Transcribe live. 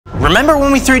Remember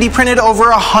when we 3D printed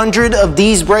over 100 of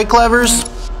these brake levers?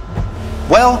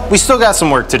 Well, we still got some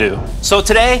work to do. So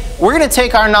today, we're gonna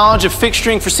take our knowledge of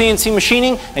fixturing for CNC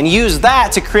machining and use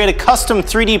that to create a custom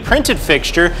 3D printed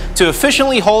fixture to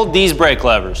efficiently hold these brake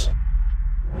levers.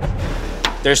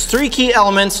 There's 3 key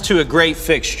elements to a great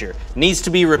fixture. It needs to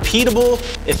be repeatable,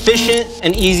 efficient,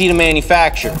 and easy to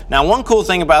manufacture. Now, one cool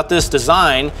thing about this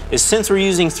design is since we're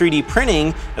using 3D printing,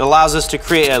 it allows us to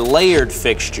create a layered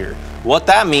fixture. What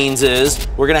that means is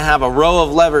we're gonna have a row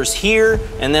of levers here,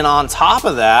 and then on top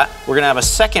of that, we're gonna have a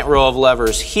second row of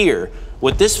levers here.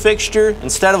 With this fixture,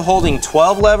 instead of holding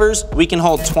 12 levers, we can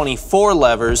hold 24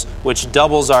 levers, which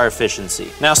doubles our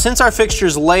efficiency. Now, since our fixture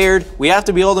is layered, we have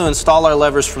to be able to install our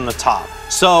levers from the top.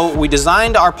 So we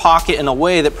designed our pocket in a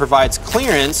way that provides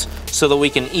clearance so that we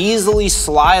can easily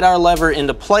slide our lever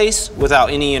into place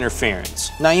without any interference.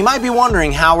 Now, you might be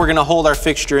wondering how we're gonna hold our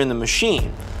fixture in the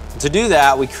machine. To do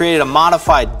that, we created a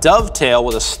modified dovetail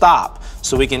with a stop,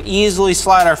 so we can easily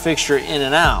slide our fixture in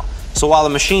and out. So while the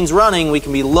machine's running, we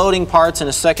can be loading parts in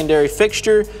a secondary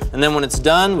fixture, and then when it's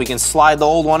done, we can slide the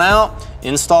old one out,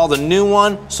 install the new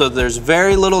one, so that there's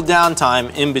very little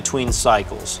downtime in between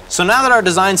cycles. So now that our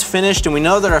design's finished and we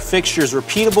know that our fixture is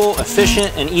repeatable,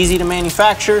 efficient, and easy to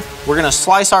manufacture, we're gonna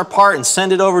slice our part and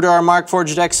send it over to our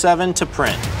Markforged X7 to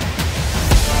print.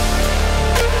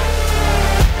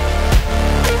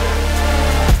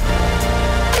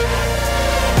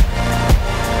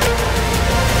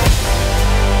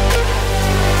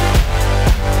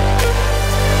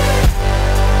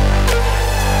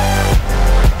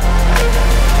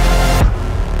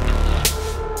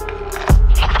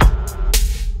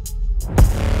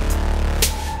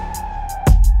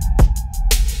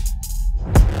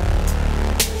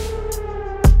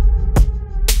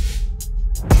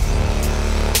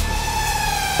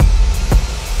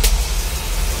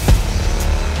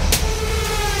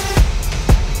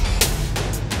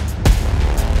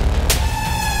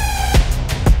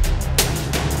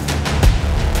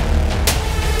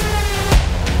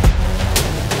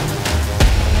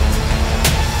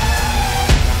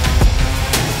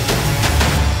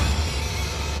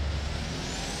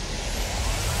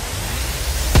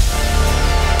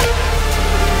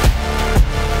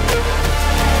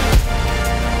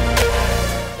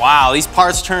 Wow, these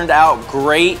parts turned out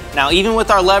great. Now, even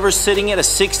with our levers sitting at a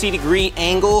 60-degree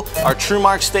angle, our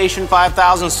TruMark Station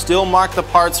 5000 still marked the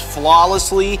parts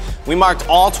flawlessly. We marked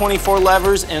all 24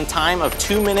 levers in a time of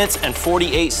 2 minutes and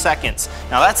 48 seconds.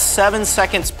 Now, that's 7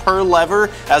 seconds per lever,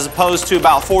 as opposed to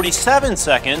about 47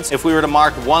 seconds if we were to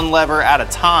mark 1 lever at a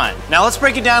time. Now, let's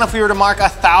break it down if we were to mark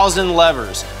 1,000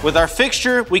 levers. With our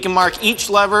fixture, we can mark each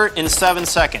lever in 7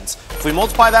 seconds. If we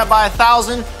multiply that by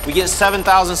 1,000, we get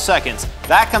 7,000 seconds.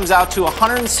 That comes out to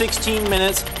 116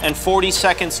 minutes and 40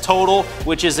 seconds total,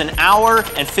 which is 1 hour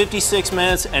and 56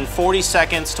 minutes and 40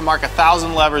 seconds to mark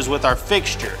 1,000 levers with our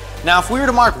fixture. Now, if we were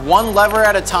to mark 1 lever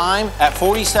at a time at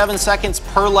 47 seconds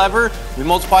per lever, we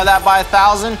multiply that by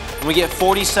 1,000 and we get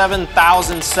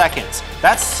 47,000 seconds.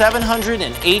 That's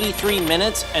 783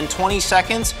 minutes and 20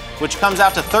 seconds, which comes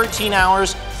out to 13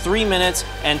 hours, 3 minutes,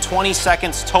 and 20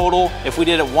 seconds total if we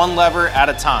did it 1 lever at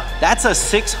a time. That's a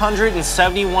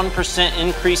 671%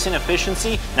 increase in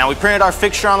efficiency. Now, we printed our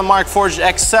fixture on the Markforged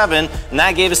X7, and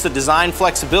that gave us the design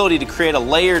flexibility to create a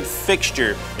layered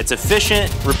fixture. It's efficient,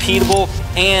 repeatable,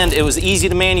 and it was easy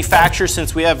to manufacture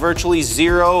since we have virtually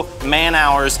 0 man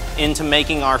hours into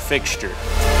making our fixture.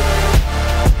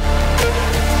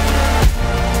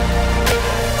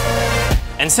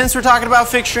 And since we're talking about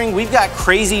fixturing, we've got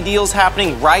crazy deals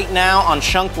happening right now on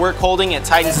shunked Workholding at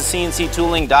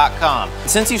TitansandCNCTooling.com.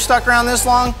 Since you've stuck around this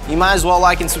long, you might as well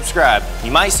like and subscribe.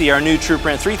 You might see our new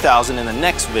TruePrint 3000 in the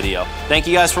next video. Thank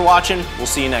you guys for watching. We'll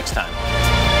see you next time.